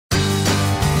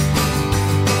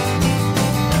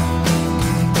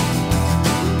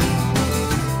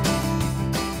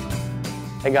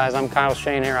Hey guys, I'm Kyle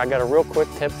Schoenherr. I got a real quick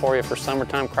tip for you for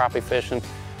summertime crappie fishing.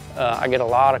 I get a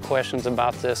lot of questions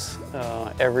about this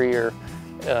every year.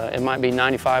 It might be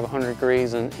 95, 100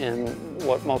 degrees, and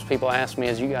what most people ask me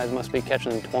is, you guys must be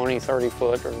catching 20, 30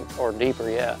 foot or deeper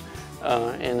yet.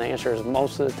 And the answer is,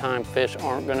 most of the time fish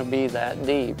aren't going to be that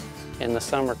deep in the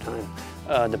summertime.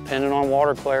 Depending on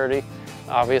water clarity,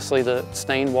 obviously the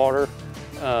stained water,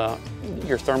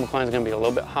 your thermocline is going to be a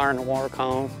little bit higher in the water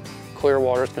column. Clear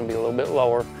water is going to be a little bit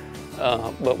lower.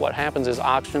 But what happens is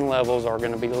oxygen levels are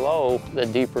going to be low the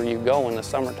deeper you go in the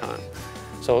summertime.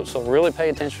 So really pay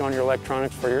attention on your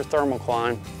electronics for your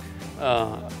thermocline.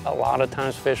 A lot of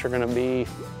times fish are going to be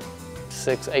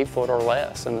 6, 8 foot or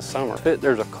less in the summer.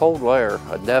 There's a cold layer,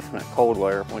 a definite cold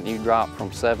layer, when you drop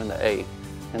from 7 to 8.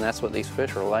 And that's what these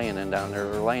fish are laying in down there.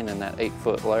 They're laying in that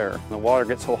 8-foot layer. The water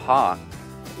gets so hot,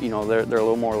 you know, they're a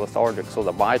little more lethargic. So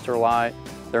the bites are light.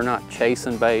 They're not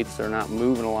chasing baits. They're not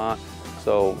moving a lot.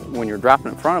 So when you're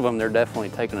dropping in front of them, they're definitely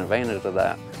taking advantage of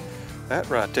that. That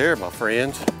right there, my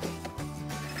friends,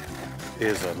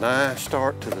 is a nice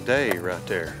start to the day right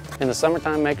there. In the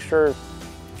summertime, make sure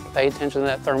pay attention to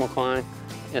that thermocline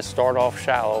and start off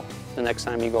shallow the next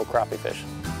time you go crappie fishing.